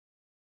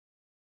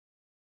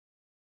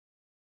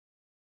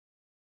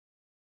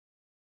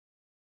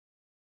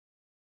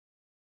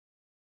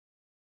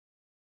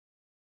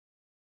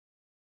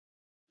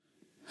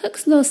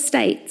Hooke's law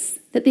states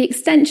that the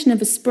extension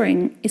of a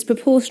spring is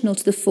proportional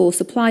to the force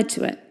applied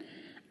to it,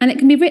 and it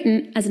can be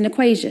written as an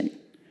equation.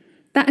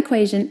 That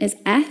equation is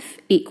F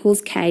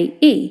equals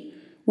KE,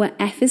 where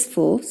F is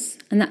force,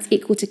 and that's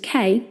equal to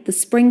K, the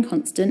spring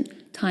constant,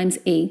 times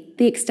E,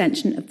 the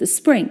extension of the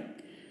spring.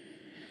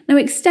 Now,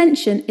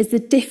 extension is the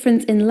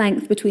difference in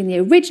length between the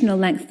original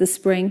length of the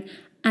spring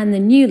and the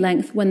new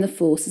length when the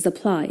force is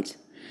applied.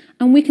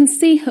 And we can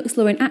see Hooke's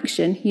law in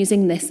action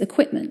using this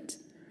equipment.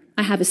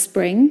 I have a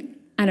spring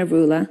and a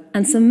ruler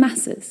and some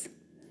masses.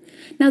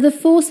 Now, the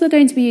force we're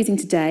going to be using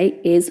today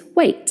is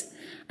weight,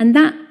 and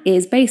that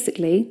is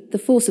basically the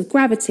force of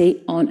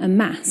gravity on a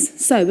mass.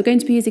 So we're going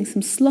to be using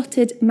some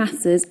slotted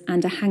masses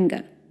and a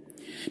hanger.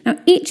 Now,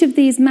 each of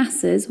these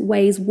masses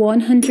weighs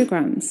 100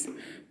 grams.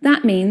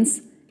 That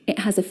means it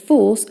has a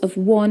force of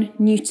 1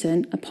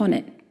 Newton upon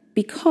it,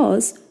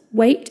 because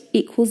weight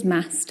equals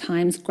mass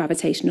times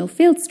gravitational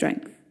field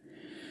strength.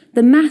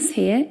 The mass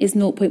here is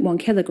 0.1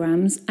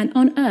 kilograms, and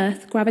on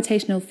Earth,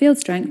 gravitational field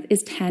strength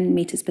is 10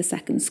 meters per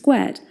second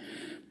squared.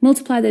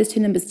 Multiply those two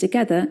numbers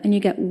together and you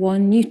get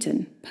 1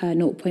 Newton per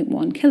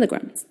 0.1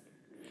 kilograms.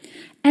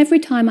 Every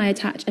time I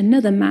attach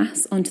another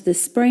mass onto this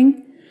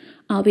spring,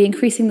 I'll be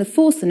increasing the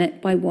force on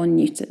it by 1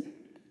 Newton.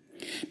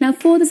 Now,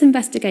 for this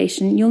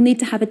investigation, you'll need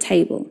to have a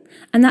table,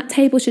 and that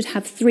table should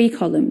have 3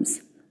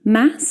 columns: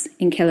 mass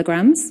in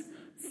kilograms,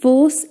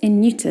 force in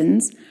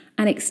newtons,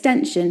 and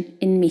extension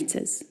in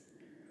meters.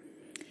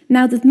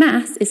 Now, the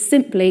mass is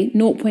simply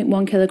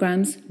 0.1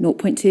 kilograms,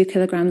 0.2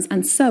 kilograms,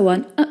 and so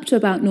on, up to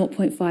about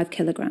 0.5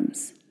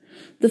 kilograms.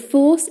 The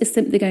force is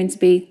simply going to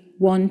be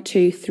 1,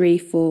 2, 3,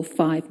 4,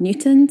 5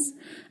 newtons,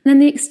 and then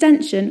the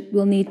extension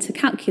we'll need to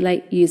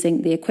calculate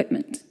using the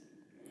equipment.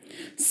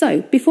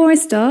 So, before I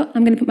start,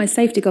 I'm going to put my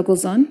safety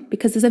goggles on,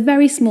 because there's a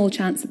very small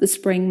chance that the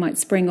spring might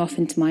spring off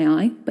into my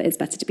eye, but it's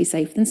better to be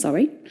safe than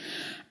sorry.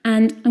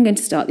 And I'm going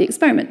to start the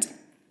experiment.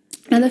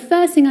 Now, the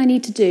first thing I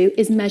need to do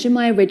is measure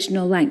my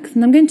original length,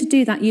 and I'm going to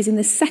do that using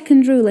the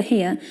second ruler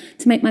here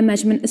to make my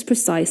measurement as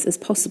precise as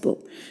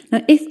possible.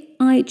 Now, if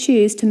I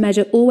choose to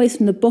measure always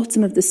from the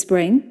bottom of the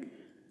spring,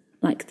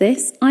 like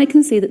this, I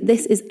can see that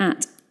this is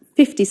at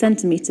 50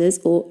 centimetres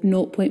or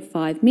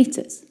 0.5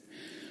 metres.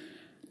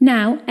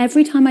 Now,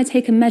 every time I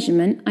take a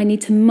measurement, I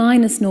need to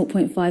minus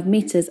 0.5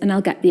 metres and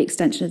I'll get the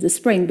extension of the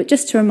spring. But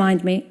just to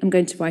remind me, I'm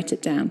going to write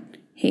it down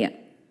here.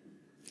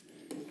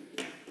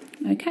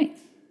 Okay.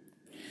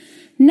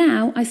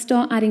 Now I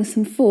start adding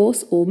some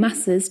force or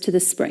masses to the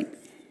spring.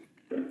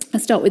 I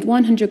start with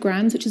 100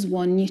 grams, which is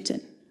 1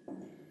 Newton.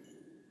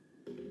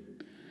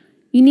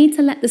 You need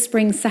to let the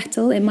spring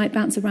settle, it might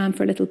bounce around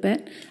for a little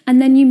bit, and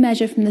then you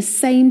measure from the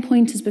same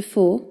point as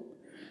before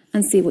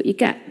and see what you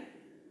get.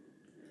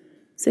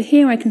 So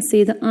here I can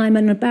see that I'm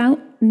on about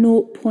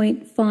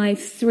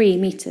 0.53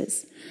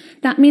 metres.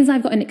 That means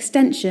I've got an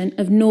extension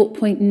of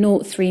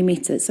 0.03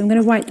 metres. So I'm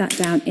going to write that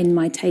down in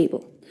my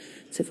table.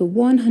 So for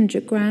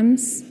 100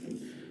 grams,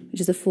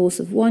 which is a force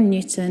of 1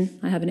 Newton,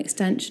 I have an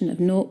extension of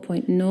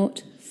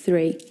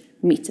 0.03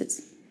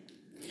 metres.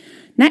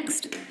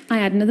 Next, I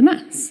add another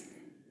mass.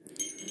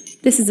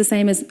 This is the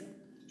same as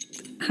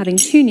having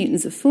 2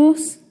 newtons of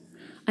force.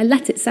 I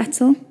let it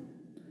settle,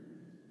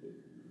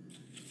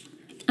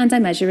 and I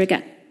measure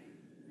again.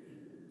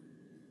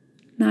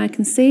 Now I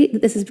can see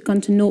that this has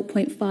gone to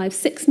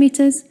 0.56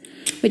 metres,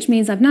 which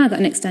means I've now got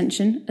an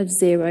extension of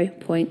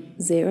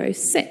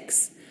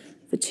 0.06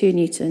 for 2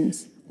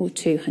 newtons or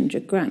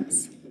 200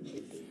 grams.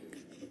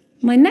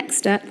 My next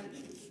step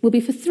will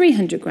be for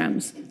 300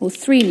 grams or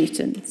 3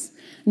 newtons,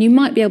 and you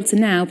might be able to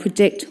now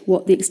predict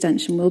what the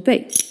extension will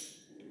be.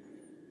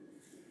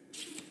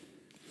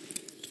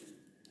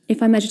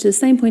 If I measure to the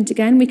same point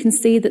again, we can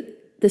see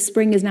that the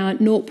spring is now at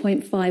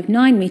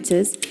 0.59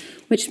 metres,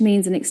 which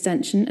means an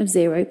extension of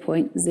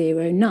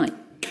 0.09.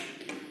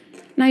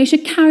 Now you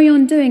should carry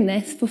on doing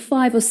this for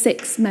 5 or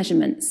 6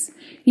 measurements.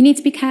 You need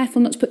to be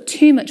careful not to put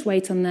too much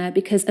weight on there,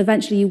 because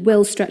eventually you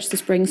will stretch the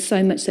spring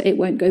so much that it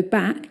won't go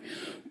back,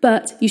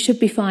 but you should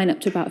be fine up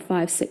to about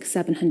 500, 600,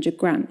 700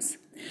 grams.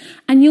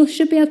 And you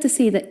should be able to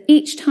see that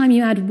each time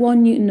you add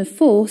 1 Newton of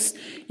force,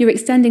 you're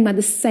extending by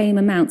the same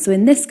amount. So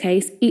in this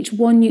case, each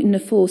 1 Newton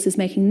of force is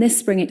making this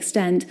spring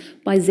extend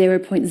by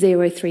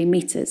 0.03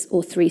 metres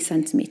or 3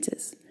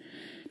 centimetres.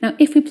 Now,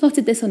 if we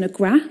plotted this on a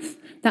graph,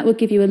 that would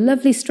give you a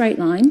lovely straight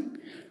line,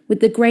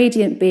 with the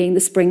gradient being the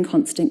spring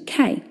constant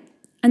K.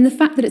 And the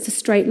fact that it's a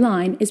straight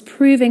line is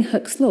proving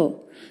Hooke's law,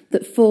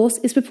 that force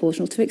is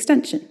proportional to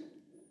extension.